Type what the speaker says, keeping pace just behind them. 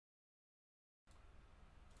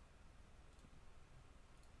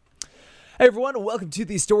Hey everyone, welcome to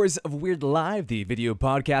the Stories of Weird Live, the video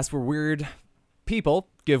podcast where weird people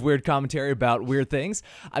give weird commentary about weird things.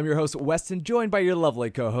 I'm your host, Weston, joined by your lovely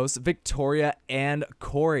co-hosts, Victoria and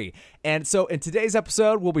Corey. And so in today's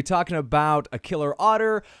episode, we'll be talking about a killer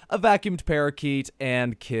otter, a vacuumed parakeet,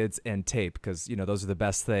 and kids and tape, because, you know, those are the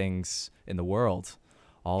best things in the world,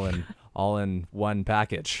 all in one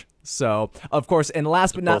package. So, of course, and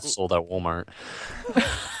last but not... Both sold at Walmart.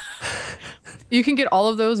 You can get all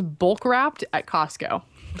of those bulk wrapped at Costco.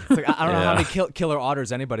 It's like, I don't know how many killer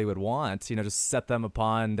otters anybody would want. You know, just set them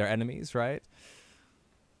upon their enemies, right?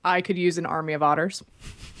 I could use an army of otters.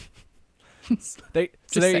 So there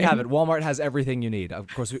you have it. Walmart has everything you need. Of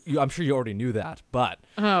course, I'm sure you already knew that, but...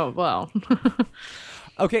 Oh, well.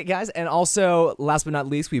 Okay, guys, and also, last but not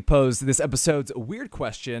least, we posed this episode's weird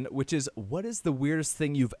question, which is, what is the weirdest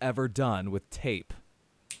thing you've ever done with tape?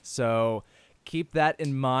 So... keep that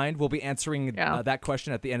in mind. We'll be answering that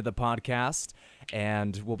question at the end of the podcast,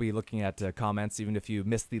 and we'll be looking at comments even if you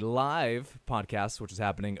missed the live podcast, which is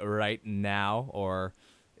happening right now, or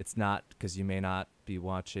it's not because you may not be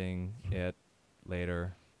watching it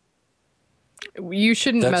later. You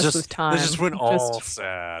shouldn't mess with time. It just went all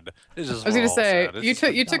sad. I was going to say, you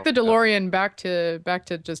took the DeLorean back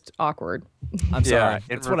to just awkward. I'm sorry.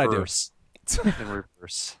 That's what I do. In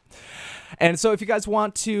reverse. And so if you guys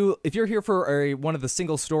want to, if you're here for one of the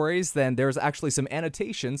single stories, then there's actually some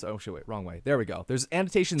annotations. Oh, shit, wait, wrong way. There we go. There's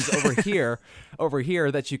annotations over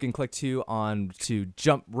here that you can click to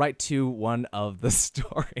jump right to one of the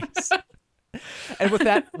stories. And with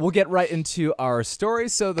that, we'll get right into our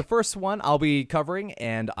stories. So the first one I'll be covering,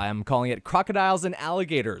 and I'm calling it Crocodiles and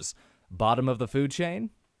Alligators, Bottom of the Food Chain.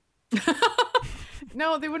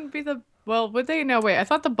 No, they wouldn't be the... Well, would they? No, wait. I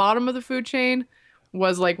thought the bottom of the food chain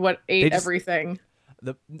was like what ate everything.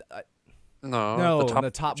 No,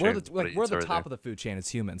 the top. We're the top of the food chain as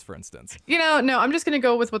humans, for instance. You know, no, I'm just gonna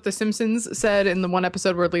go with what The Simpsons said in the one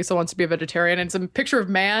episode where Lisa wants to be a vegetarian. And it's a picture of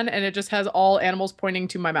man, and it just has all animals pointing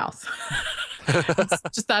to my mouth.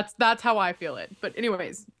 That's how I feel it. But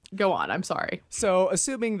anyways, go on. I'm sorry. So,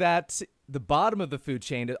 assuming that the bottom of the food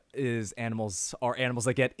chain is animals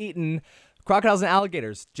that get eaten. Crocodiles and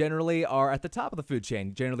alligators generally are at the top of the food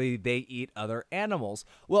chain. Generally, they eat other animals.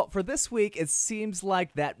 Well, for this week, it seems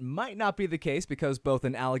like that might not be the case because both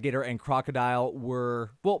an alligator and crocodile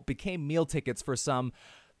became meal tickets for some,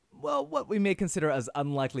 what we may consider as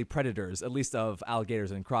unlikely predators, at least of alligators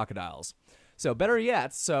and crocodiles. So better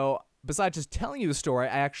yet, besides just telling you a story,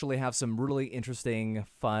 I actually have some really interesting,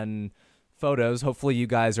 fun photos. Hopefully you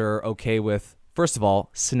guys are okay with, first of all,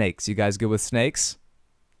 snakes. You guys good with snakes?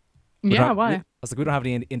 Yeah, why? I was like, we don't have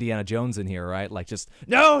any Indiana Jones in here, right? Like, just,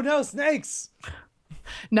 no snakes!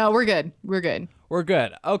 No, we're good. We're good. We're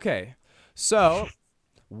good. Okay. So,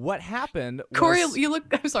 what happened was...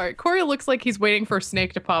 Corey looks like he's waiting for a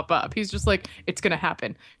snake to pop up. He's just like, it's going to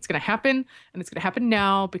happen. It's going to happen, and it's going to happen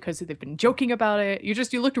now because they've been joking about it. You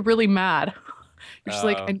looked really mad. You're just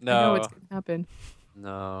like, I know it's going to happen.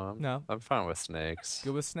 No. I'm fine with snakes.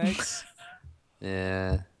 Good with snakes?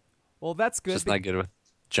 Yeah. Well, that's good. Just not good with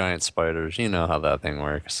giant spiders. You know how that thing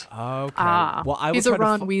works. Okay. Well, he's a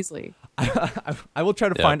Ron Weasley. I will try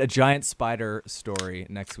to find a giant spider story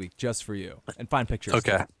next week just for you and find pictures.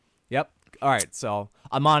 Okay. Yep. All right. So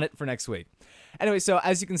I'm on it for next week. Anyway, so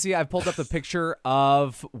as you can see, I've pulled up the picture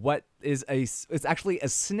of what is it's actually a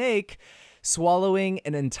snake swallowing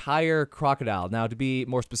an entire crocodile. Now, to be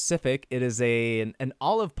more specific, it is an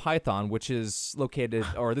olive python, which is located,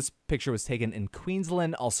 or this picture was taken in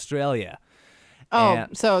Queensland, Australia. Oh,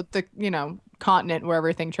 so the continent where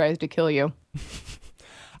everything tries to kill you.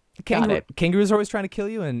 Kangaroos are always trying to kill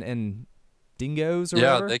you, and dingoes or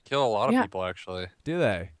whatever? Yeah, they kill a lot of people, actually. Do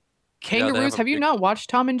they? Kangaroos, have you not watched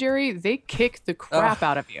Tom and Jerry? They kick the crap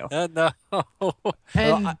out of you. No.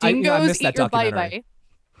 And dingoes eat your baby.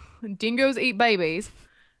 Dingoes eat babies.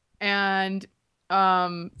 And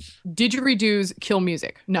didgeridoos kill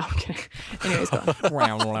music. No, I'm kidding. Anyways, go on.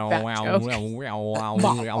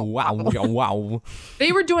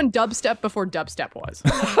 They were doing dubstep before dubstep was.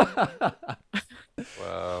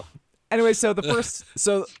 Wow. Anyway, so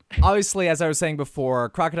obviously, as I was saying before,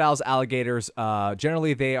 crocodiles, alligators,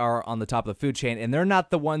 generally they are on the top of the food chain, and they're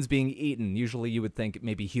not the ones being eaten. Usually you would think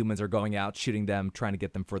maybe humans are going out, shooting them, trying to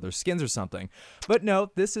get them for their skins or something. But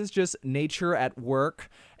no, this is just nature at work,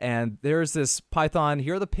 and there's this python.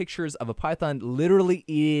 Here are the pictures of a python literally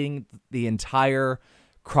eating the entire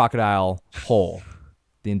crocodile whole,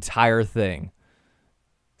 the entire thing.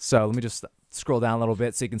 So let me just... scroll down a little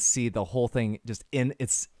bit so you can see the whole thing just in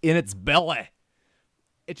its belly.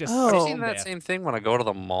 It just. I've seen that same thing when I go to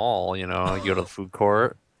the mall. You go to the food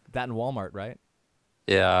court. That in Walmart, right?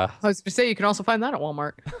 Yeah. I was going to say you can also find that at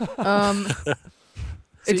Walmart. Um,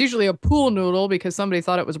 it's usually a pool noodle because somebody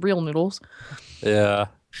thought it was real noodles. Yeah.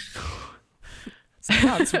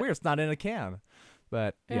 No, it's weird. It's not in a can.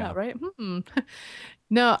 But Yeah, right.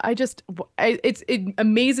 No, it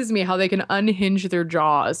amazes me how they can unhinge their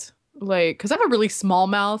jaws. Like, because I have a really small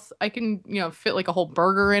mouth, I can fit like a whole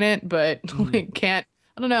burger in it, but like can't.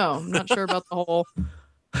 I don't know. I'm not sure about the whole.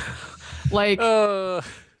 Like, Uh,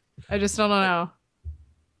 I just don't know.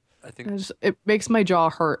 I think It makes my jaw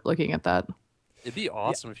hurt looking at that. it'd be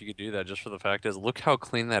awesome if you could do that. Just for the fact is, look how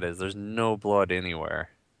clean that is. There's no blood anywhere.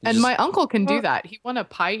 And my uncle can do that. He won a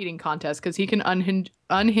pie eating contest because he can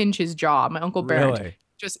unhinge his jaw. My uncle Barrett really,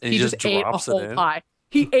 he just ate a drops it whole in? pie.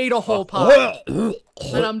 He ate a whole pie, and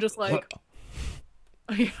I'm just like,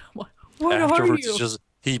 what are Afterwards, you?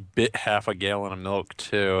 he bit half a gallon of milk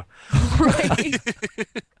too. Right?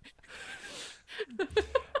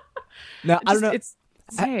 now I don't know. It's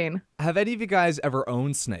insane. Have any of you guys ever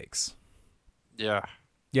owned snakes? Yeah.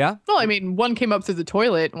 Yeah. Well, I mean, one came up through the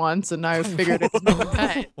toilet once, and I figured it was my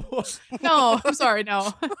pet. No, I'm sorry,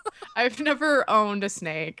 no. I've never owned a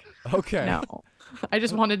snake. Okay. No. I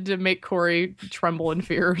just wanted to make Corey tremble in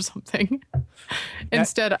fear or something.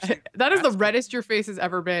 Instead, that is the reddest your face has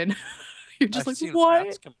ever been. You're just I've seen what?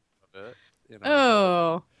 rats come out of it,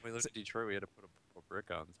 Oh. When we lived in Detroit, we had to put a brick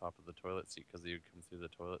on top of the toilet seat because they would come through the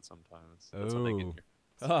toilet sometimes. That's how they get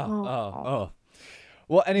Oh. here. Oh.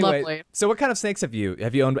 Well, anyway. Lovely. So, what kind of snakes have you?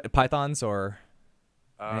 Have you owned pythons or?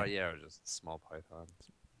 Yeah, it was just small pythons.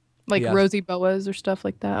 Like Yeah. rosy boas or stuff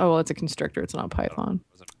like that. Oh, well, it's a constrictor. It's not a python.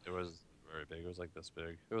 It was very big. It was like this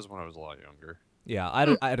big. It was when I was a lot younger. Yeah,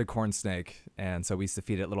 I had a corn snake, and so we used to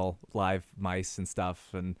feed it little live mice and stuff,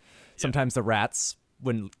 and sometimes the rats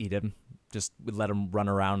wouldn't eat him; just would let him run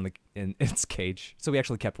around in its cage. So we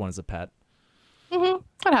actually kept one as a pet.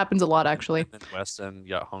 That happens a lot, actually. And then Weston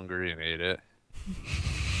got hungry and ate it.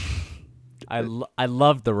 I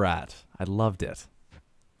loved the rat. I loved it.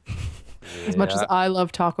 As much as I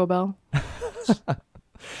love Taco Bell.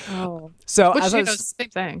 Oh. So Which, as I was, same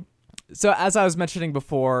thing. So as I was mentioning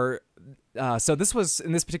before, so this was,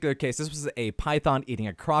 in this particular case, this was a python eating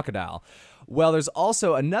a crocodile. Well, there's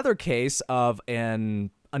also another case of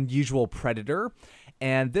an unusual predator,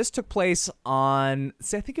 and this took place on,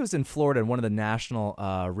 I think it was in Florida, in one of the national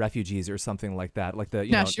refuges or something like that, like the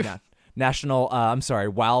national,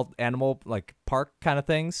 wild animal like park kind of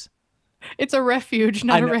things. It's a refuge,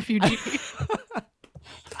 not a refugee.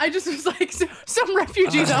 I just was like, some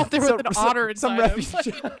refugees out there with an otter inside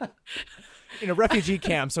them. Refugee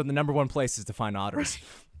camps are the #1 places to find otters.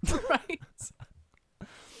 Right.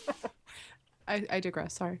 I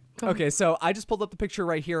digress. Sorry. Okay, so I just pulled up the picture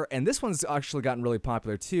right here, and this one's actually gotten really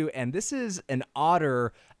popular too. And this is an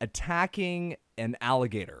otter attacking an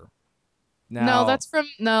alligator. Now,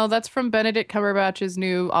 No, that's from Benedict Cumberbatch's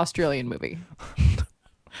new Australian movie.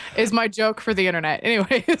 Is my joke for the internet.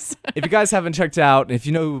 Anyways. If you guys haven't checked out, if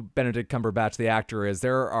you know who Benedict Cumberbatch, the actor, is,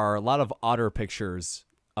 there are a lot of otter pictures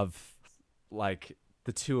of like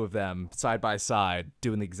the two of them side by side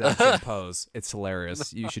doing the exact same pose. It's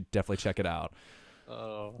hilarious. You should definitely check it out.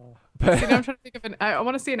 Oh. But See, now I'm trying to think of I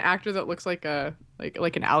want to see an actor that looks like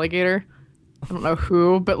like an alligator. I don't know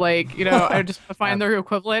who, but I just find their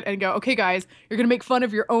equivalent and go, okay, guys, you're gonna make fun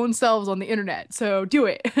of your own selves on the internet, so do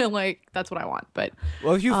it. That's what I want. But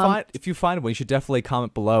well, if you find one, you should definitely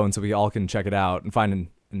comment below, and so we all can check it out and find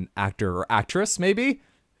an actor or actress maybe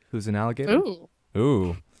who's an alligator.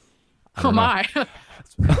 Ooh. Oh my.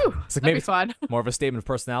 It's like maybe be fun. More of a statement of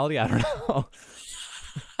personality. I don't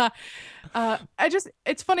know.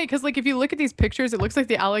 It's funny because if you look at these pictures, it looks like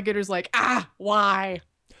the alligator's like, why?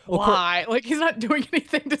 Why? He's not doing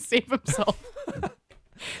anything to save himself.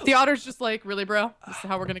 The otter's just like, really, bro? This is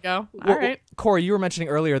how we're gonna go? All right. Corey, you were mentioning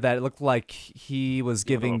earlier that it looked like he was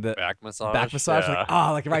giving the back massage.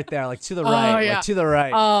 Yeah. Like right there, like to the right, yeah. like to the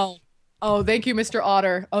right. Oh, thank you, Mr.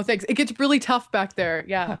 Otter. Oh, thanks. It gets really tough back there.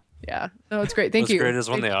 Yeah. Yeah. No, it's great. Thank you. What's great is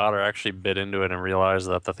when the otter actually bit into it and realized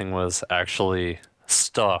that the thing was actually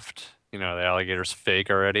stuffed. The alligator's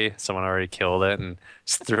fake already. Someone already killed it and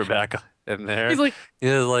just threw it back in there. He's like,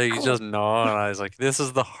 he's just gnawing. And I was like, this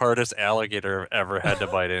is the hardest alligator I've ever had to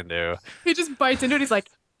bite into. He just bites into it. He's like,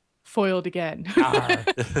 foiled again.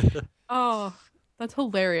 Oh, that's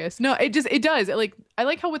hilarious. No, it does. I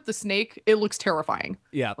like how with the snake, it looks terrifying.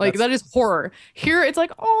 Yeah. That is horror. Here, it's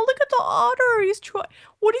like, oh, look at the otter.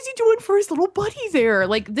 What is he doing for his little buddy there?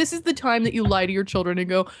 This is the time that you lie to your children and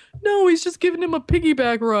go, no, he's just giving him a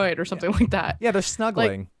piggyback ride or something like that. Yeah, they're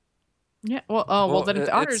snuggling. Yeah. Well, then if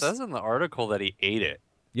the otters. It says in the article that he ate it.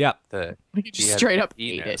 Yeah. that Like, he just had straight up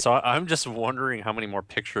eaten ate it. it. So I'm just wondering how many more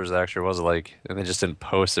pictures there actually was like, and they just didn't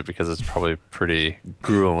post it because it's probably pretty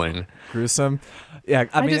grueling. Gruesome. Yeah,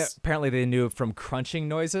 I mean, just- apparently they knew from crunching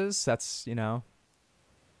noises. That's, because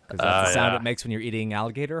that's the sound Yeah. it makes when you're eating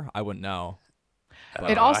alligator. I wouldn't know.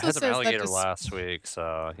 It I also had some says that alligator this- last week,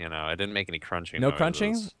 so I didn't make any crunching. No noises.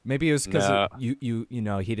 crunching? Maybe it was because No. you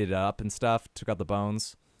heated it up and stuff, took out the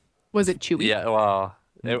bones. Was it chewy? Yeah, well,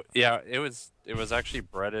 it was actually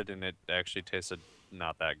breaded and it actually tasted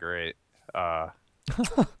not that great.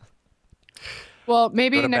 Well, Go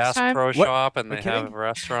maybe to next Bass time. Pro Shop and Are they you have kidding? a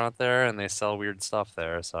restaurant there and they sell weird stuff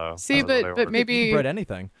there. So See, that was what I but ordered. maybe You can bread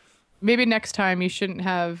anything. maybe next time you shouldn't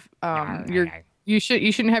have you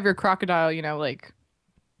shouldn't have your crocodile,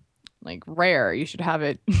 like rare. You should have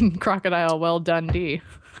it crocodile well done D.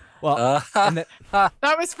 Well, and then,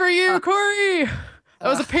 That was for you, Corey. That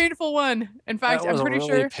was a painful one. In fact, that was I'm pretty a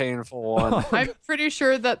really sure painful one. I'm pretty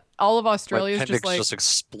sure that all of My Australia is appendix just like just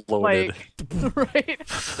exploded. right.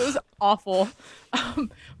 It was awful.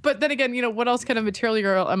 But then again, what else kind of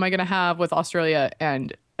material am I going to have with Australia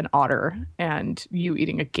and an otter and you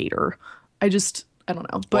eating a gator? I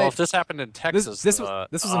don't know. But Well, if this happened in Texas, this the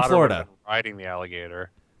was in otter Florida. would've been riding the alligator.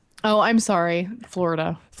 oh, I'm sorry,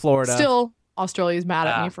 Florida. Florida. Still, Australia's mad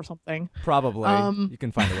at me Ah. for something. Probably. You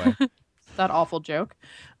can find a way. That awful joke.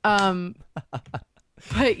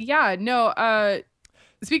 But yeah, no.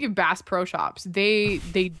 Speaking of Bass Pro Shops, they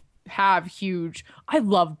have huge. I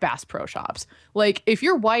love Bass Pro Shops. Like, if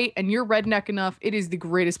you're white and you're redneck enough, it is the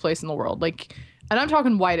greatest place in the world. Like, and I'm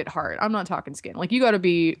talking white at heart. I'm not talking skin. Like, you got to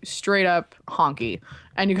be straight up honky,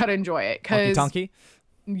 and you got to enjoy it. Honky Cause tonky.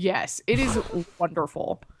 yes, it is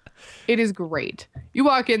wonderful. It is great. You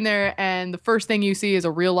walk in there, and the first thing you see is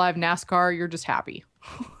a real live NASCAR. You're just happy.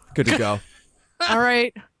 Good to go. All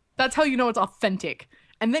right. That's how you know it's authentic.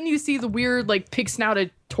 And then you see the weird, like,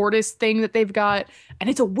 pig-snouted tortoise thing that they've got, and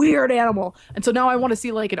it's a weird animal. And so now I want to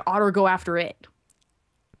see, like, an otter go after it.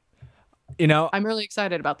 I'm really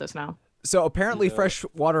excited about this now. So apparently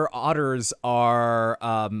freshwater otters are,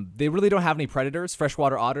 they really don't have any predators,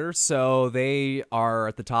 freshwater otters. So they are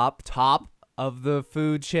at the top of the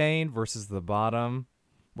food chain versus the bottom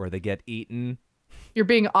where they get eaten. You're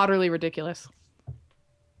being utterly ridiculous.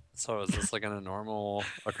 So is this like a normal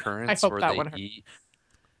occurrence hope where that they one hurt. eat?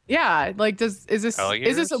 Yeah, like, is this a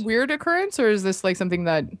Alligators? weird occurrence, or is this like something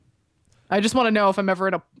that I just want to know if I'm ever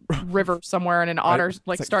in a river somewhere and an otter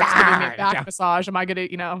like like, starts giving me a "Ah!" back Yeah. massage? Am I gonna,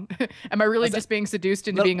 am I really just being seduced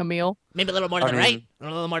into being a meal? Maybe a little more to I the mean, right, a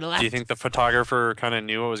little more to the left. Do you think the photographer kind of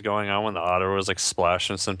knew what was going on when the otter was like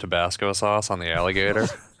splashing some Tabasco sauce on the alligator?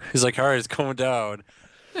 He's like, all right, it's going down.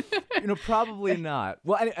 Probably not.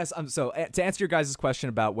 Well, so to answer your guys' question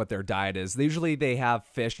about what their diet is, usually they have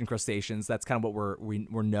fish and crustaceans. That's kind of what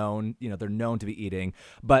we're known. They're known to be eating.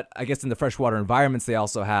 But I guess in the freshwater environments, they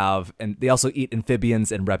also eat amphibians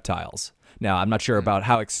and reptiles. Now, I'm not sure about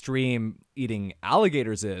how extreme eating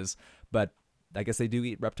alligators is, but I guess they do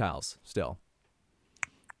eat reptiles still.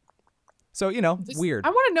 So, weird. I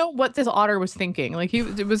want to know what this otter was thinking. Like,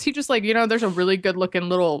 was he just like, there's a really good looking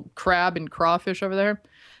little crab and crawfish over there.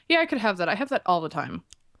 Yeah, I could have that. I have that all the time.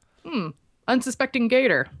 Unsuspecting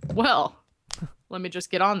gator. Well, let me just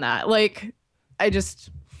get on that. Like,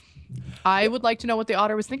 I would like to know what the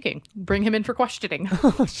otter was thinking. Bring him in for questioning.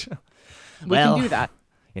 We can do that.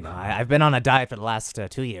 I've been on a diet for the last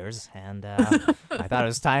 2 years, and I thought it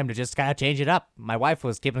was time to just kind of change it up. My wife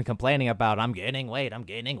was keeping complaining about, I'm gaining weight.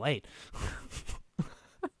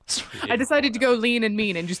 I decided to go lean and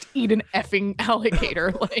mean and just eat an effing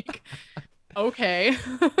alligator. Like, okay.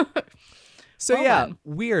 So Well yeah, then.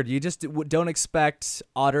 weird. You just don't expect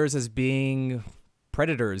otters as being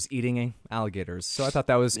predators eating alligators. So I thought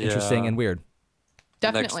that was interesting Yeah. and weird.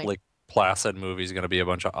 Definitely. Next, like Placid movie is gonna be a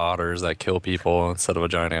bunch of otters that kill people instead of a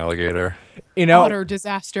giant alligator. Otter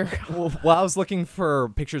disaster. While I was looking for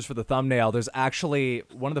pictures for the thumbnail, there's actually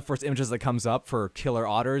one of the first images that comes up for killer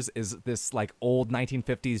otters is this like old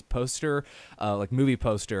 1950s poster, like movie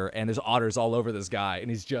poster, and there's otters all over this guy,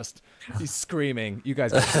 and he's screaming. You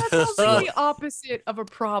guys, That sounds like the opposite of a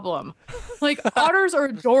problem. Like, otters are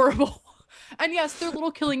adorable. And yes, they're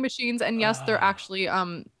little killing machines, and yes, they're actually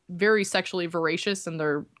very sexually voracious, and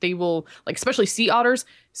they will, like, especially sea otters.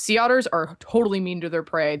 Sea otters are totally mean to their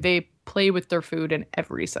prey. They play with their food in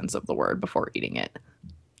every sense of the word before eating it.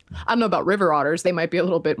 I don't know about river otters. They might be a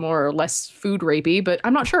little bit more or less food rapey, but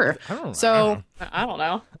I'm not sure. I don't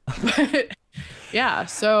know. But yeah,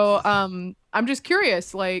 so I'm just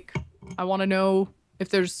curious. Like, I want to know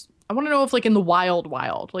if like in the wild,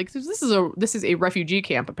 like, this is a refugee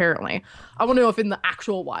camp apparently. I want to know if in the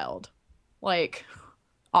actual wild, like,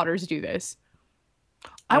 otters do this.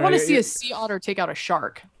 I want to see a sea otter take out a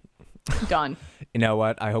shark. Done. You know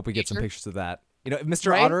what? I hope we get some pictures of that. You know,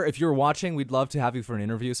 Mr. Right? Otter, if you're watching, we'd love to have you for an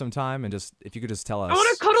interview sometime, and just if you could just tell us. I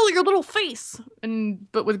want to cuddle your little face,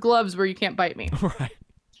 but with gloves where you can't bite me.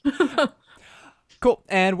 Right. Cool.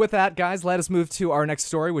 And with that, guys, let us move to our next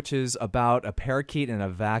story, which is about a parakeet in a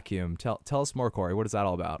vacuum. Tell us more, Corey. What is that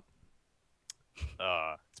all about?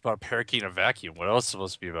 It's about a parakeet in a vacuum. What else is it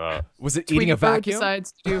supposed to be about? Was it Tweety eating a bird vacuum?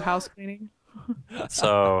 decides to do house cleaning.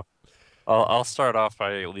 So, I'll start off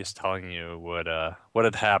by at least telling you what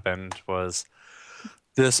had happened was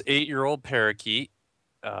this 8-year-old parakeet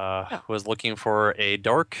was looking for a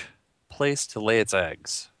dark place to lay its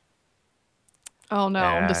eggs. Oh no!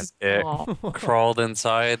 And This is it crawled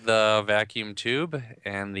inside the vacuum tube,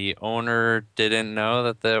 and the owner didn't know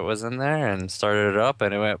that that was in there, and started it up,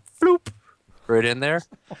 and it went floop right in there.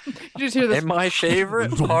 You just hear this. And my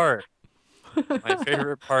favorite part, my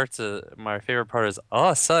favorite part is all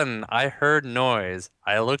of a sudden I heard noise.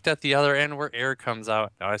 I looked at the other end where air comes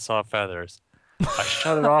out, and I saw feathers. I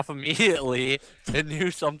shut it off immediately and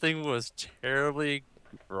knew something was terribly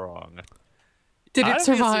wrong. Did it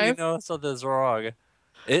survive? No, something's wrong.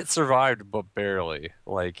 It survived, but barely.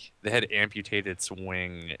 Like, they had amputated its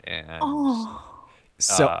wing, and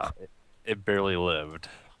So it barely lived.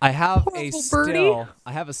 I have a Horrible still. birdie.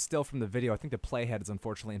 I have a still from the video. I think the playhead is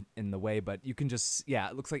unfortunately in the way, but you can just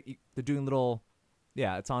it looks like they're doing little.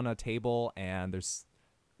 Yeah, it's on a table, and there's,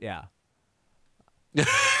 yeah.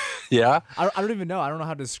 Yeah? I don't even know. I don't know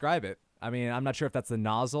how to describe it. I mean, I'm not sure if that's the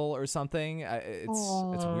nozzle or something. It's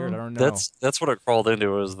weird. I don't know. That's what it crawled into,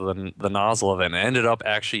 was the nozzle of it, and it ended up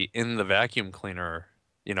actually in the vacuum cleaner,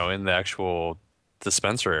 in the actual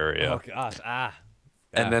dispenser area. Oh gosh,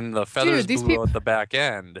 And then the feathers these blew out the back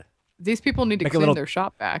end. These people need to Make a clean little- their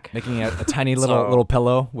shop back. making a tiny little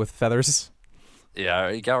pillow with feathers. Yeah,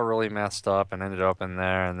 it got really messed up and ended up in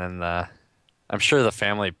there, and then I'm sure the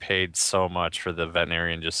family paid so much for the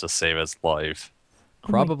veterinarian just to save its life.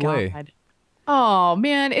 Probably. Oh, my God. Oh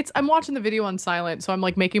man, I'm watching the video on silent, so I'm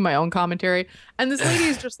like making my own commentary. And this lady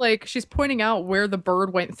is just like, she's pointing out where the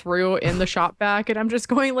bird went through in the shop back, and I'm just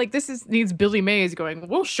going like, needs Billy Mays going,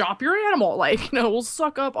 we'll shop your animal, like, we'll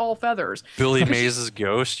suck up all feathers. Billy Mays'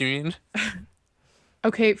 ghost, you mean?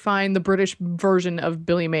 Okay, fine, the British version of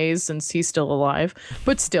Billy Mays since he's still alive,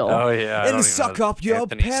 but still. Oh yeah. I don't And even suck know. up your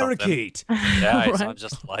Anthony something. parakeet. Yeah, he Right. sounds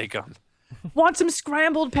just like him. Want some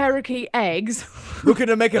scrambled parakeet eggs? Looking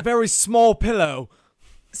to make a very small pillow.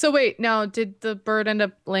 So wait, now did the bird end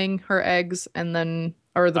up laying her eggs and then,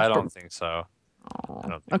 or the I bird? don't think so. I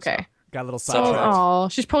don't think Okay. so. Got a little So, sidetracked. oh,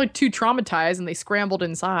 she's probably too traumatized and they scrambled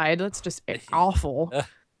inside. That's just awful.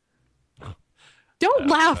 Don't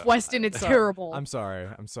laugh, Weston. It's terrible. I'm sorry.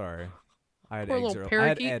 I had Poor eggs. little I had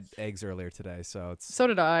parakeet. eggs earlier today, so it's. So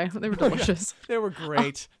did I. They were delicious. They were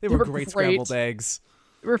great. They they were were great great. scrambled eggs.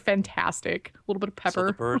 They were fantastic. A little bit of So the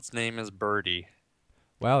pepper. bird's name is Birdie.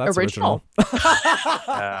 Wow, that's Original.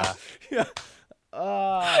 Uh, Yeah.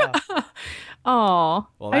 Aw.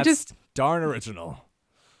 Well, I that's just, darn original.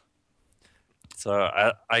 so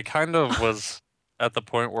I kind of was at the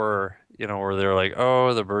point where, where they're like,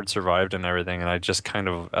 oh, the bird survived and everything. And I just kind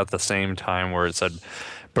of, at the same time where it said,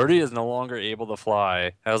 Birdie is no longer able to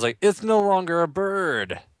fly, I was like, it's no longer a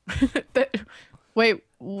bird. wait,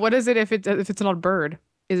 what is it if it's not a bird?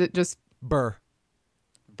 Is it just Burr.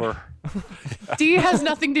 D has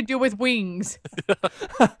nothing to do with wings?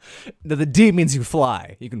 The D means you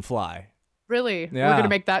fly. You can fly. Really? We're Yeah. gonna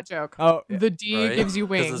make that joke. Oh, The D Right? gives you 'Cause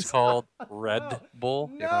wings. it's called Red Bull.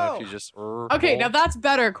 No. If you just Okay, bull, now that's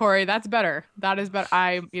better, Corey. That's better. That is better.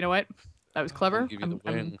 You know what? That was clever. it'll give you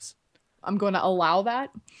the wings. I'm going to allow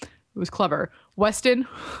that. It was clever. Weston,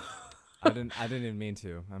 I didn't even mean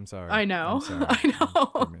to. I'm sorry. I know. I'm sorry. I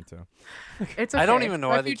know. Didn't mean to. It's okay. I don't even know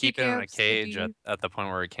why they Refugee keep it in a camps, cage the D- at the point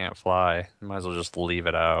where it can't fly. You might as well just leave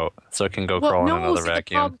it out so it can go Well, crawl in no, another see, the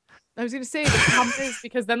vacuum. problem- I was going to say the problem is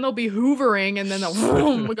because then they'll be hoovering and then they'll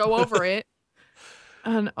vroom, go over it.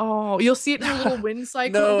 And you'll see it in a little wind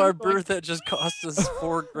cycle. No, our going- bird that just cost us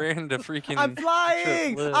 $4,000 to freaking. I'm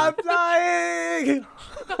flying. live. I'm flying.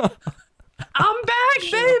 I'm back,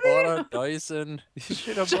 You baby. should've bought a Dyson. You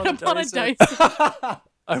should have Should've bought a bought a Dyson. Dyson.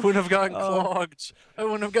 I wouldn't have gotten clogged. I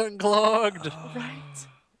wouldn't have gotten clogged. Right.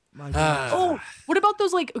 My God. Oh, what about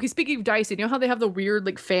those okay, speaking of Dyson, you know how they have the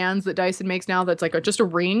weird fans that Dyson makes now that's just a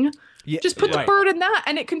ring? Yeah, Just put the right. bird in that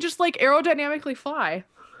and it can just aerodynamically fly.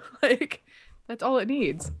 That's all it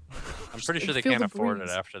needs. I'm pretty sure they feel can't the afford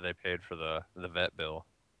breeze. it after they paid for the vet bill.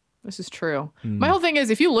 This is true. Hmm. My whole thing is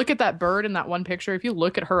if you look at that bird in that one picture, if you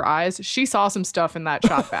look at her eyes, she saw some stuff in that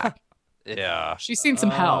shot back. Yeah. She's seen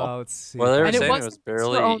some hell. Let's see. Well, they were And it saying it wasn't was just her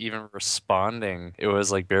barely own- even responding. It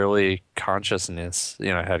was like barely consciousness. You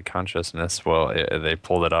know, it had consciousness. Well, they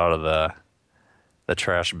pulled it out of the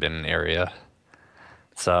trash bin area.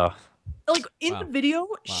 So Like in Wow. the video,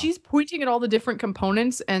 she's pointing at all the different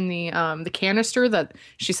components and the canister that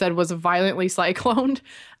she said was violently cycloned,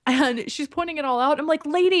 and she's pointing it all out. I'm like,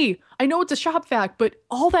 lady, I know it's a shop vac, but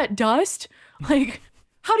all that dust, like,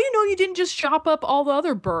 how do you know you didn't just chop up all the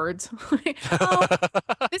other birds? Like, oh,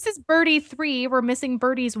 this is birdie 3. We're missing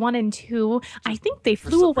birdies 1 and 2. I think they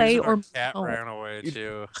for flew some away reason, our or cat oh. ran away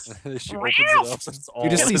too. She opens it up. And it's all You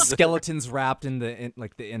just see in skeletons wrapped in the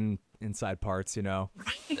inside parts, you know.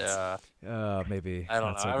 Yeah. Maybe. I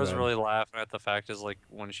don't not know. so I was good. really laughing at the fact is like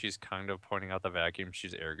when she's kind of pointing out the vacuum,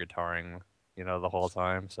 she's air guitaring, you know, the whole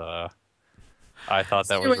time. So I thought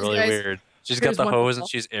that was Anyways, really guys, weird. She's got here's the one hose and more.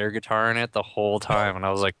 she's air guitaring it the whole time, and I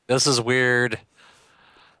was like, this is weird.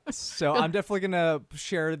 So I'm definitely gonna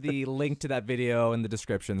share the link to that video in the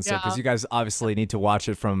description, so because Yeah. you guys obviously need to watch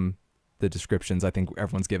it from the descriptions. I think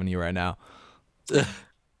everyone's giving you right now.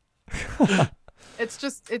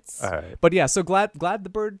 It's All right. But yeah, so glad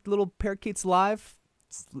the little parakeet's alive.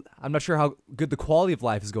 I'm not sure how good the quality of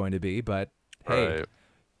life is going to be, but hey, Right.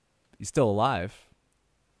 he's still alive.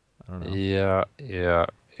 I don't know. Yeah.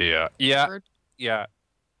 bird. Yeah. Yeah,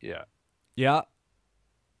 Yeah.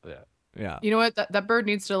 yeah. You know what? That bird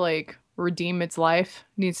needs to like redeem its life.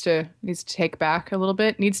 Needs to take back a little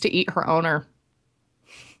bit. Needs to eat her owner.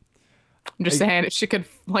 I'm just saying, if she could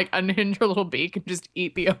like unhinge her little beak and just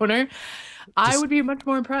eat the owner, I would be much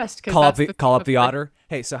more impressed. Call up that's the otter.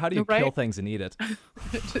 Hey, so how do you Right? kill things and eat it?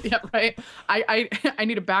 Yeah, right. I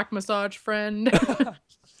need a back massage friend.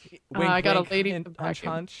 Wink, I got a wink, lady in hint, the hunch,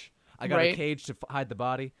 vacuum. hunch. I got a Right. cage to hide the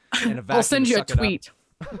body and a vacuum I'll send to you a suck it up. tweet.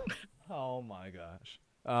 Oh my gosh.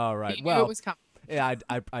 All right. You knew Well, it was coming. yeah,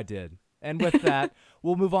 I did. And with that,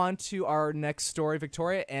 we'll move on to our next story,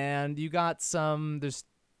 Victoria. And you got there's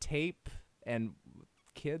tape and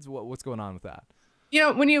kids. What's going on with that? You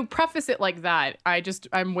know, when you preface it like that,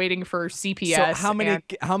 I'm waiting for CPS. So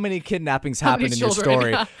how many kidnappings happened in your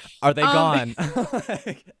story? children? Are they gone?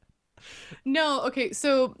 No, okay.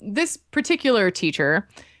 So this particular teacher,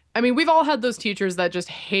 I mean, we've all had those teachers that just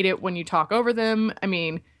hate it when you talk over them. I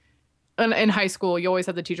mean, in high school, you always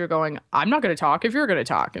have the teacher going, "I'm not going to talk if you're going to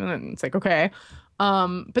talk," and then it's like, okay.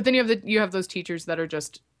 But then you have those teachers that are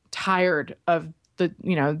just tired of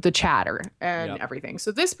the chatter and Yep. everything.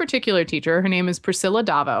 So this particular teacher, her name is Priscilla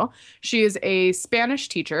Davo. She is a Spanish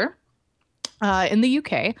teacher in the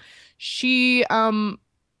UK. She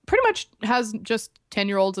pretty much has just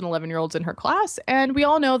 10-year-olds and 11-year-olds in her class. And we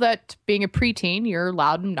all know that being a preteen, you're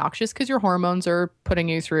loud and obnoxious because your hormones are putting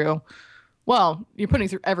you through, well, you're putting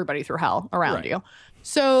everybody through hell around Right. you.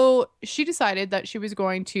 So she decided that she was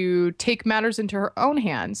going to take matters into her own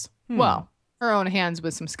hands. Well, her own hands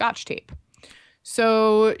with some scotch tape.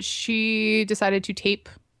 So she decided to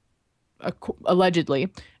allegedly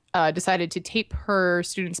decided to tape her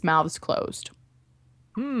students' mouths closed.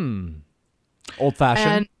 Old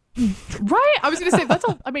fashioned. And right, I was gonna say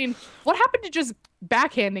I mean, what happened to just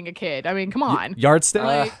backhanding a kid? I mean, come on. Yardstick?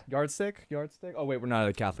 Like- Yardstick? Oh wait, we're not at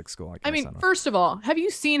a Catholic school. I mean, don't know. first of all, have you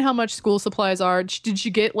seen how much school supplies are? Did she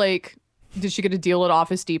get a deal at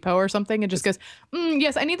Office Depot or something and just goes,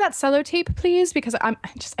 yes, I need that sellotape, please, because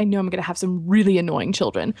I know I'm gonna have some really annoying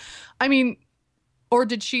children. I mean, or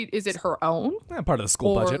is it her own? Yeah, part of the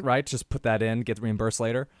school or- budget, right? Just put that in, get reimbursed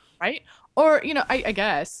later. Right? Or, I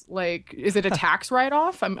guess, like, is it a tax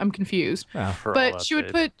write-off? I'm confused. Yeah. For all But that she would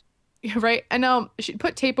tape. put, right? And she'd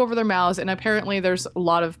put tape over their mouths. And apparently there's a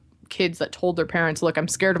lot of kids that told their parents, look, I'm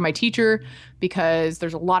scared of my teacher because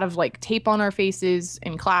there's a lot of like tape on our faces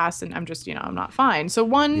in class. And I'm just, I'm not fine. So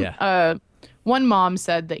one mom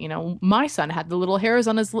said that, my son had the little hairs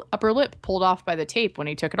on his upper lip pulled off by the tape when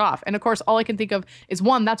he took it off. And of course, all I can think of is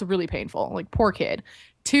one, that's really painful. Like, poor kid.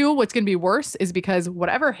 Two, what's going to be worse is because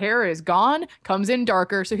whatever hair is gone comes in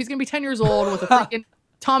darker. So he's going to be 10 years old with a freaking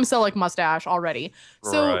Tom Selleck mustache already.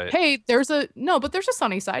 So, Right. hey, there's a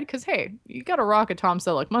sunny side because, hey, you got to rock a Tom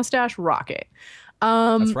Selleck mustache, rock it.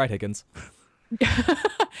 That's right, Higgins.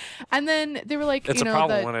 And then they were like, It's a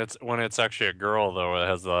problem when it's actually a girl though that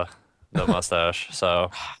has the mustache. So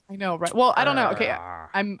I know, right? Well, I don't know. Okay,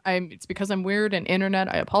 I'm. It's because I'm weird and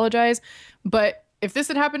internet. I apologize, but if this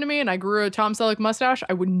had happened to me and I grew a Tom Selleck mustache,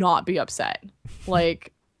 I would not be upset.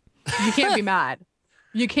 Like, you can't be mad.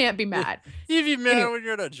 You can't be mad. you'd be mad when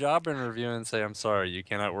you're at a job interview and say, "I'm sorry, you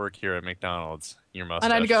cannot work here at McDonald's. Your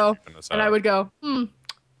mustache." And I'd go, is creeping us and I out." would go,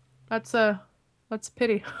 that's a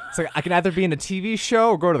pity. It's like I can either be in a TV show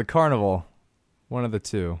or go to the carnival. One of the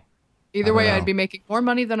two. Either way, I'd be making more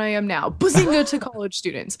money than I am now. Bazinga to college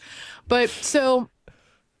students. But so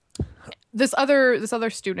this other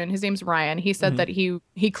student, his name's Ryan. He said that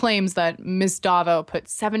he claims that Ms. Davo put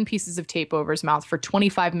 7 pieces of tape over his mouth for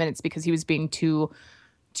 25 minutes because he was being too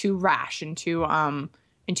rash and too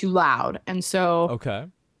loud. And so Okay.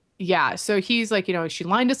 yeah, so he's like, she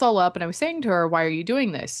lined us all up and I was saying to her, why are you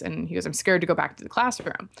doing this? And he goes, I'm scared to go back to the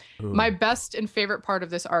classroom. Ooh. My best and favorite part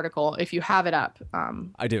of this article, if you have it up,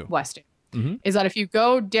 I do. Weston, is that if you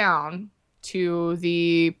go down to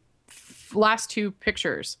the last 2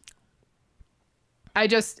 pictures, I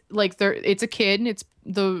just like it's a kid. It's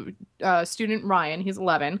the student Ryan. He's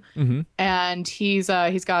 11, and he's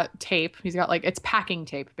got tape. He's got it's packing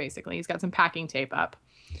tape basically. He's got some packing tape up.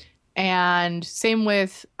 And same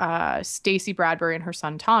with Stacy Bradbury and her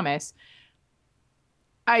son Thomas.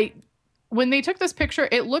 When they took this picture,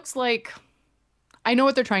 it looks like, I know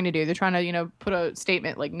what they're trying to do. They're trying to, put a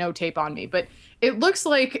statement like no tape on me, but it looks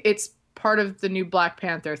like it's part of the new Black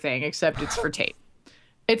Panther thing, except it's for tape.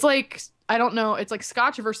 It's like, I don't know. It's like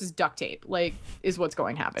Scotch versus duct tape, is what's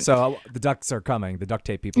going to happen. So the ducks are coming. The duct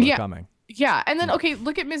tape people are coming. Yeah. And then, okay,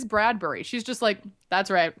 look at Ms. Bradbury. She's just like, that's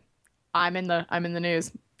right. I'm in the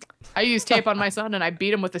news. I use tape on my son and I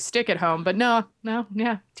beat him with a stick at home, but no,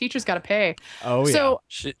 teachers got to pay. Oh yeah. So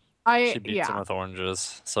she beats him with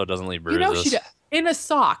oranges so it doesn't leave bruises. She does. In a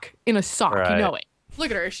sock, right. it.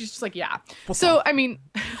 Look at her. She's just like, yeah. So, I mean,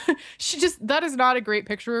 that is not a great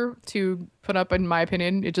picture to put up in my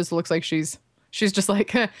opinion. It just looks like she's just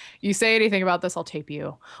like, you say anything about this, I'll tape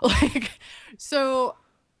you. So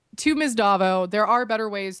to Ms. Davo, there are better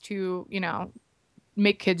ways to,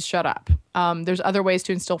 make kids shut up. There's other ways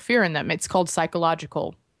to instill fear in them. It's called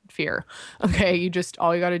psychological fear. Okay,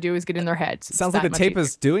 all you got to do is get in their heads. Sounds like the tape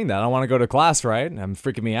is doing that. I don't want to go to class, right? I'm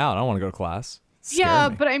freaking me out. I don't want to go to class. Yeah,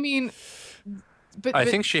 but I mean, I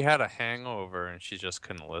think she had a hangover and she just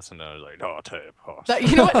couldn't listen to it. Like, tape.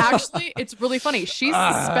 You know what? Actually, it's really funny. She's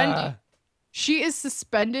suspended. She is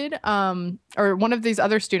suspended, or one of these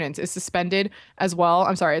other students is suspended as well.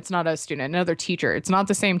 I'm sorry, it's not a student, another teacher. It's not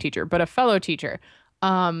the same teacher, but a fellow teacher.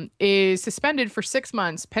 Is suspended for 6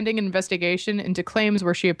 months pending an investigation into claims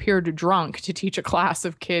where she appeared drunk to teach a class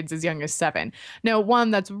of kids as young as 7. Now, one,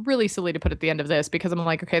 that's really silly to put at the end of this because I'm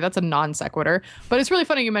like, okay, that's a non sequitur. But it's really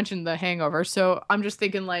funny you mentioned the hangover. So I'm just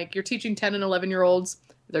thinking you're teaching 10 and 11-year-olds.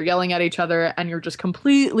 They're yelling at each other and you're just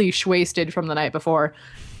completely wasted from the night before.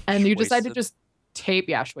 And you decide to just tape,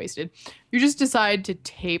 wasted. You just decide to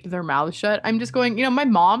tape their mouths shut. I'm just going, my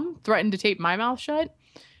mom threatened to tape my mouth shut.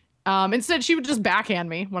 Instead, she would just backhand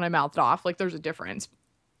me when I mouthed off. There's a difference.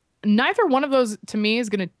 Neither one of those, to me, is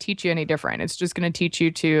going to teach you any different. It's just going to teach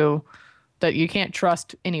you that you can't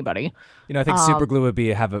trust anybody. I think super glue would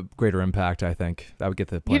have a greater impact. I think that would get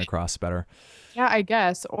the point across better. Yeah, I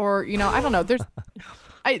guess. Or, I don't know.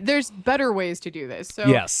 There's better ways to do this. So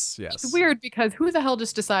yes. It's weird because who the hell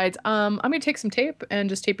just decides, I'm going to take some tape and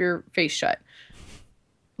just tape your face shut.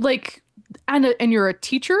 And you're a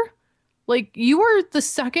teacher? You are the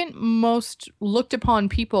second most looked upon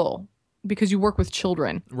people because you work with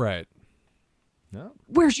children. Right. No.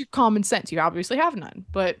 Where's your common sense? You obviously have none.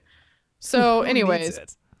 But so anyways,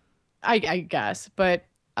 I guess, but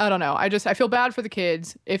I don't know. I feel bad for the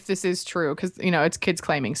kids if this is true because, it's kids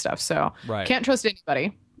claiming stuff. So can't trust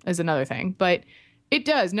anybody is another thing. But it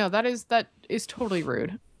does. No, that is totally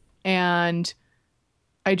rude. And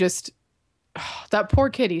that poor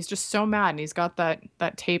kid, he's just so mad and he's got that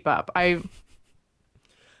tape up. I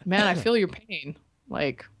feel your pain.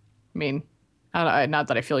 Not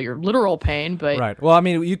that I feel your literal pain, but right. Well,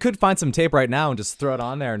 you could find some tape right now and just throw it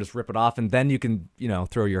on there and just rip it off, and then you can,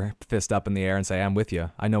 throw your fist up in the air and say, "I'm with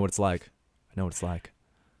you. I know what it's like.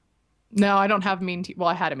 No, I don't have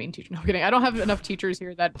I had a mean teacher. No, I'm kidding. I don't have enough teachers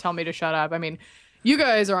here that tell me to shut up. You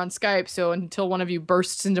guys are on Skype, so until one of you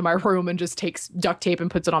bursts into my room and just takes duct tape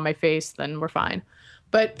and puts it on my face, then we're fine.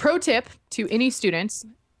 But pro tip to any students,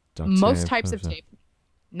 most types of tape,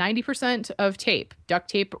 90% of tape,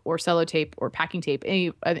 duct tape or sellotape or packing tape,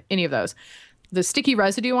 any of those, the sticky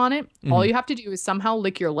residue on it, all you have to do is somehow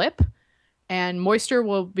lick your lip and moisture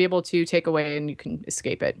will be able to take away and you can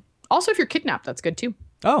escape it. Also, if you're kidnapped, that's good too.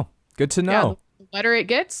 Oh, good to know. Yeah, the wetter it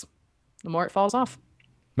gets, the more it falls off.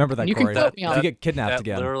 Remember that, Corey. If you get kidnapped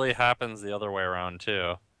again. That literally happens the other way around,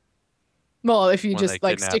 too. Well, if you just,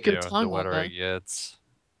 stick your tongue the wetter on it gets,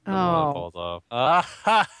 the more it falls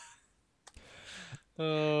off.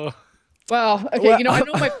 Oh. Well, okay, I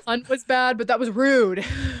know my pun was bad, but that was rude.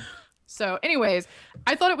 So, anyways,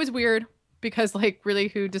 I thought it was weird because, really,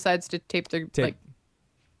 who decides to tape their,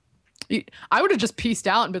 I would have just pieced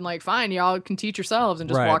out and been like, fine, y'all can teach yourselves and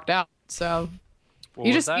just walked out. So... Well,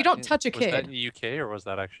 You was just you that don't touch a Was that in kid. the UK or was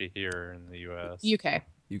that actually here in the US? UK.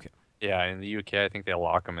 Yeah, in the UK, I think they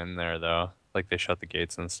lock them in there though. Like they shut the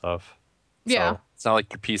gates and stuff. Yeah. So it's not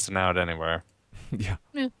like you're piecing out anywhere. Yeah.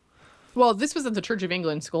 Well, this was at the Church of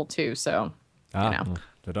England school too, so know.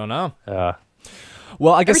 I don't know. Yeah.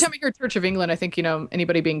 Well, I every guess time I hear Church of England, I think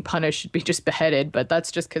anybody being punished should be just beheaded, but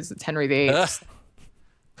that's just because it's Henry VIII.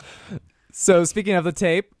 so. Speaking of the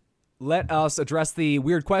tape, let us address the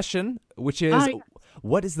weird question, which is,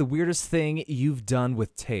 what is the weirdest thing you've done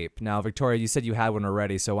with tape? Now, Victoria, you said you had one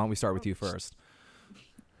already, so why don't we start with you first?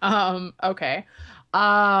 Okay.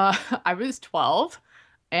 I was 12,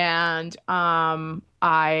 and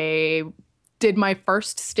I did my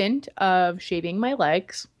first stint of shaving my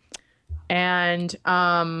legs, and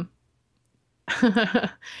I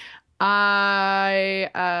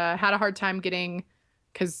had a hard time getting,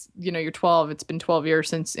 because you're 12. It's been 12 years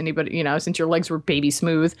since since your legs were baby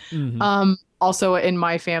smooth. Mm-hmm. Also in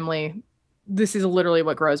my family, this is literally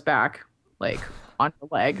what grows back, like on your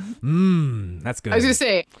leg. That's good. I was gonna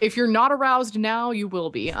say, if you're not aroused now, you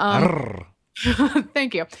will be.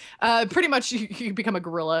 Thank you. Pretty much you become a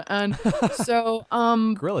gorilla, and so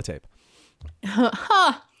Gorilla tape.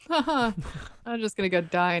 I'm just gonna go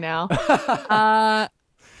die now.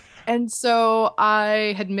 And so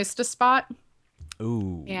I had missed a spot.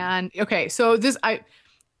 Ooh. And okay, so there's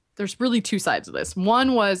really two sides of this.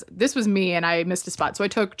 One was, this was me and I missed a spot. So I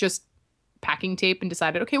took just packing tape and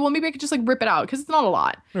decided, okay, well maybe I could just like rip it out because it's not a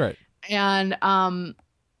lot. Right. And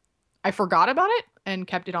I forgot about it and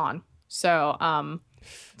kept it on. So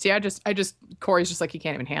see, Corey's just like, he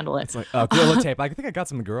can't even handle it. It's like Gorilla tape. I think I got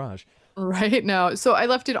some in the garage. Right. No. So I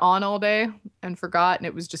left it on all day and forgot, and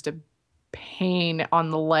it was just a pain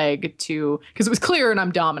on the leg because it was clear and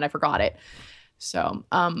I'm dumb and I forgot it. So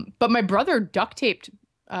but my brother duct taped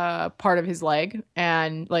part of his leg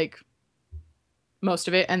and like most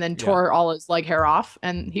of it, and then tore all his leg hair off,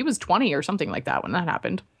 and he was 20 or something like that when that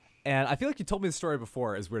happened. And I feel like you told me the story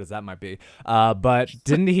before, as weird as that might be. But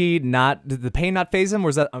did the pain not phase him, or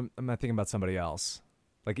is that am I thinking about somebody else?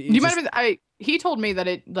 Like you might have been. He told me that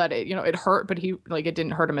it hurt, but it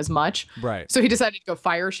didn't hurt him as much. Right. So he decided to go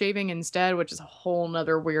fire shaving instead, which is a whole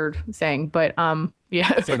nother weird thing. But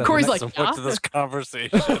yeah, Corey's like, What to this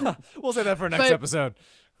conversation? We'll say that for next episode.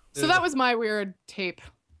 So that was my weird tape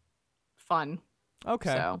fun.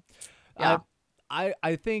 Okay. So yeah,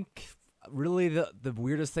 I think really the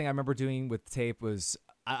weirdest thing I remember doing with tape was,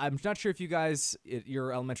 I'm not sure if you guys at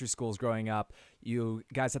your elementary schools growing up, you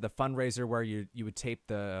guys had the fundraiser where you would tape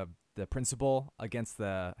the principal against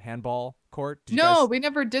the handball court. No, we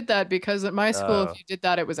never did that, because at my school, if you did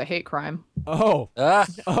that, it was a hate crime. Oh,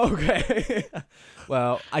 okay.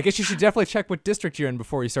 Well, I guess you should definitely check what district you're in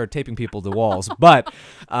before you start taping people to walls. But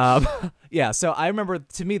yeah, so I remember,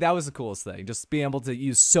 to me, that was the coolest thing, just being able to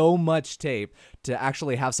use so much tape to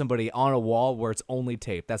actually have somebody on a wall where it's only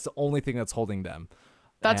tape. That's the only thing that's holding them.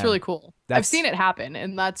 That's really cool. I've seen it happen,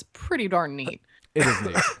 and that's pretty darn neat. It is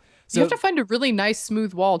neat. So, you have to find a really nice,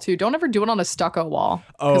 smooth wall, too. Don't ever do it on a stucco wall.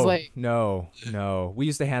 Oh, no. We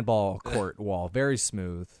used a handball court wall. Very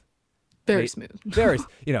smooth. Very smooth. Very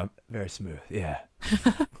smooth. Yeah.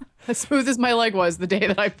 As smooth as my leg was the day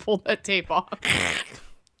that I pulled that tape off.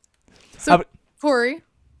 So, Corey,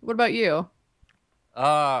 what about you?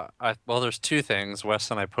 Well, there's two things.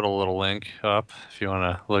 Wes and I put a little link up if you want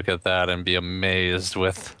to look at that and be amazed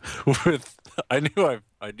with I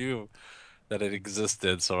knew that it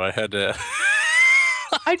existed, so I had to.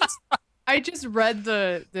 I just read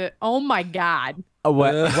the oh my god. Oh,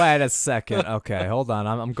 wait a second. Okay, hold on.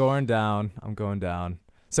 I'm going down.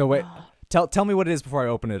 So wait, tell me what it is before I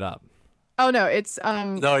open it up. Oh no, it's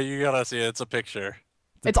No, you gotta see it. It's a picture.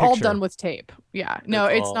 It's all done with tape. Yeah. No,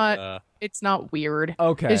 it's not. It's not weird.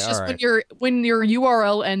 Okay. It's just when your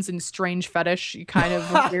URL ends in strange fetish, you kind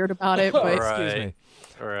of look weird about it. But excuse me.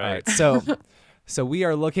 All right. All right. So we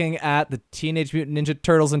are looking at the Teenage Mutant Ninja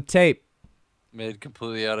Turtles in tape. Made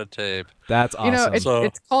completely out of tape. That's awesome.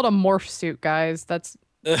 It's called a morph suit, guys. That's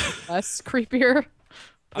less creepier.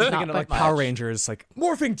 I'm thinking of like Power Rangers, like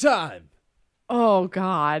morphing time. Oh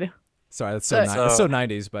God. Sorry, that's so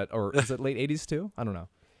 90s, or is it late 80s too? I don't know.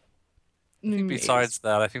 Besides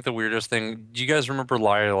that, I think the weirdest thing, do you guys remember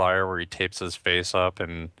Liar Liar where he tapes his face up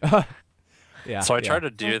and yeah. So I tried to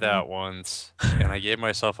do that once, and I gave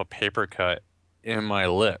myself a paper cut in my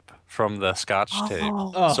lip from the scotch tape.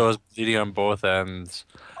 So I was bleeding on both ends.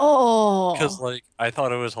 Oh. Because I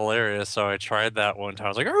thought it was hilarious, so I tried that one time. I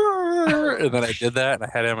was like, "Arr!" And then I did that, and I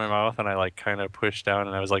had it in my mouth, and I kind of pushed down,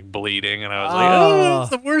 and I was bleeding, and I was like, oh, it's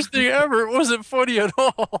the worst thing ever. It wasn't funny at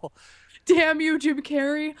all. Damn you, Jim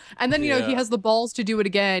Carrey. And then, you know, he has the balls to do it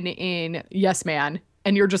again in Yes Man.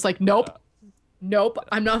 And you're just like, nope. Nope.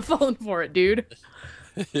 I'm not falling for it, dude.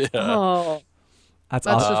 Yeah. Oh. That's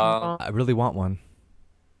That's awesome. just wrong. I really want one.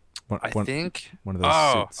 I think one of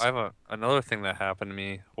those suits. I have another thing that happened to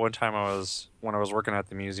me. One time when I was working at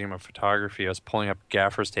the Museum of Photography, I was pulling up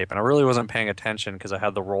gaffer's tape and I really wasn't paying attention because I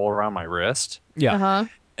had the roll around my wrist. Yeah. Uh-huh.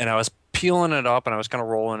 And I was peeling it up and I was kind of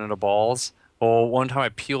rolling into balls. Well, one time I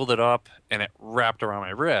peeled it up and it wrapped around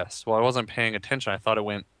my wrist. Well, I wasn't paying attention. I thought it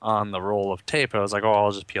went on the roll of tape. I was like, oh,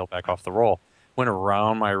 I'll just peel back off the roll. Went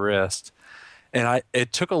around my wrist. And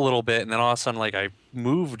it took a little bit, and then all of a sudden, like, I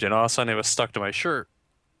moved, and all of a sudden it was stuck to my shirt.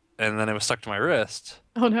 And then it was stuck to my wrist.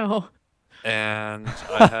 Oh, no. And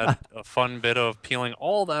I had a fun bit of peeling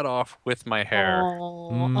all that off with my hair.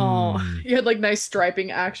 Oh, you had like nice striping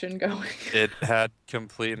action going. It had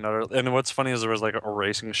complete and utter. And what's funny is there was like a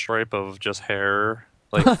racing stripe of just hair,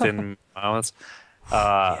 like thin mounts.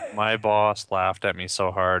 My boss laughed at me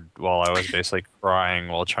so hard while I was basically crying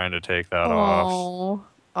while trying to take that off.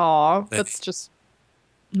 Oh, that's just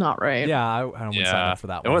not right. Yeah, I don't want to sign up for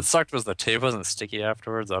that And one. what sucked was the tape wasn't sticky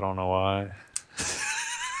afterwards. I don't know why.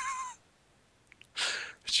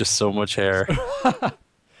 It's just so much hair.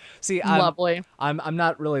 See, Lovely. I'm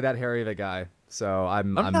not really that hairy of a guy, so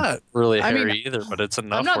I'm not really hairy either, but it's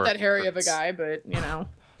enough. I'm not where that it hairy of a hurts. guy, but you know.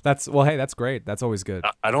 hey, that's great. That's always good.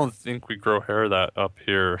 I don't think we grow hair that up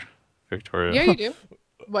here, Victoria. Yeah, you do.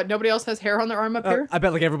 What? Nobody else has hair on their arm up here? I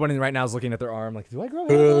bet like everybody right now is looking at their arm like, do I grow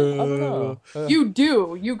hair? I don't know. You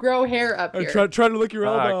do. You grow hair up here. Try to look your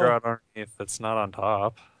I elbow. grow it underneath. It's not on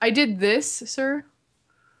top. I did this, sir.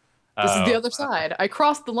 This is the other side. I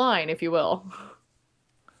crossed the line, if you will.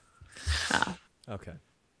 Okay.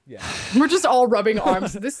 Yeah. We're just all rubbing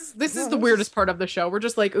arms. This is the weirdest part of the show. We're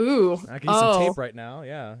just like, ooh. I can use some tape right now.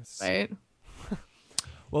 Yeah. Right.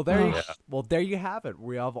 Well, there you have it.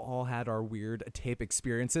 We have all had our weird tape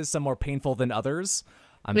experiences, some more painful than others.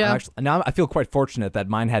 Now I feel quite fortunate that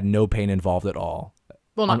mine had no pain involved at all.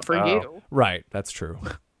 Well, not for you. Right. That's true.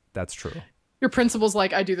 That's true. Your principal's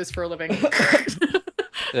like, I do this for a living.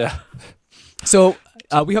 Yeah. So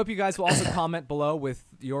we hope you guys will also comment below with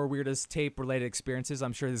your weirdest tape-related experiences.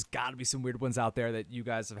 I'm sure there's got to be some weird ones out there that you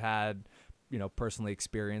guys have had, personally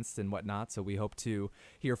experienced and whatnot. So we hope to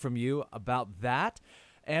hear from you about that.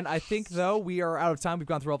 And I think, though, we are out of time. We've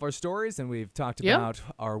gone through all of our stories, and we've talked about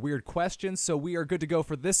our weird questions. So we are good to go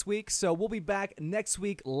for this week. So we'll be back next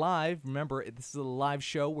week live. Remember, this is a live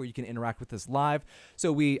show where you can interact with us live.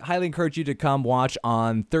 So we highly encourage you to come watch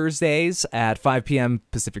on Thursdays at 5 p.m.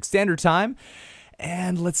 Pacific Standard Time.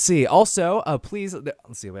 And let's see. Also, please,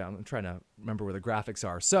 let's see. Wait, I'm trying to remember where the graphics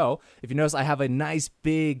are. So if you notice, I have a nice,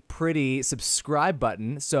 big, pretty subscribe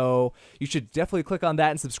button. So you should definitely click on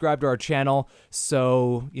that and subscribe to our channel.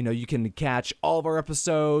 So, you can catch all of our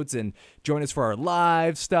episodes and join us for our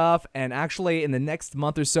live stuff. And actually, in the next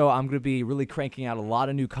month or so, I'm going to be really cranking out a lot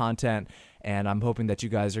of new content. And I'm hoping that you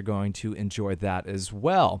guys are going to enjoy that as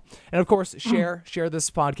well. And of course, share this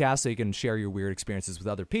podcast so you can share your weird experiences with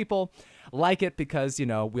other people. Like it because,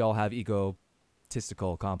 we all have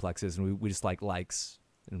egotistical complexes and we just like likes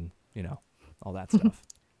and, all that stuff.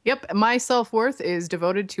 Yep. My self-worth is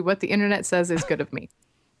devoted to what the internet says is good of me.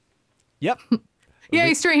 Yep.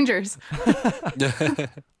 Yay, strangers.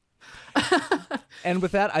 And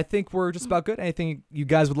with that, I think we're just about good. Anything you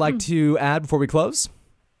guys would like to add before we close?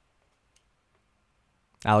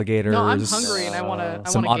 Alligators. No, I'm hungry and I want to.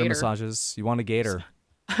 Some otter gator. massages. You want a gator?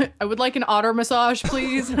 I would like an otter massage,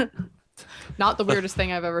 please. Not the weirdest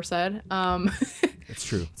thing I've ever said. It's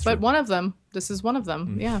true. But one of them. This is one of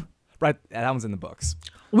them. Yeah. Right. That one's in the books.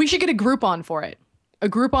 We should get a Groupon for it. A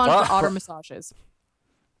Groupon for otter massages.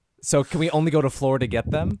 So can we only go to Florida to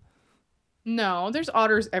get them? No, there's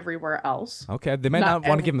otters everywhere else. Okay. They might not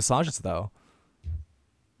want to give massages though.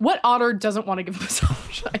 What otter doesn't want to give a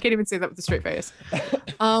massage? I can't even say that with a straight face.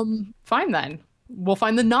 Fine then. We'll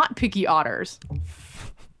find the not picky otters.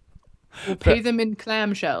 We'll pay them in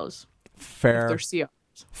clamshells. Fair. If they're sea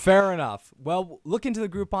otters. Fair enough. Well, look into the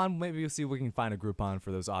Groupon. Maybe we'll see if we can find a Groupon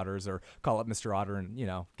for those otters, or call up Mr. Otter and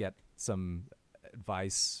get some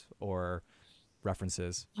advice or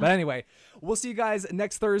references. But anyway, we'll see you guys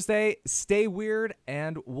next Thursday. Stay weird,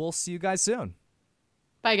 and we'll see you guys soon.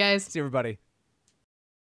 Bye, guys. See everybody.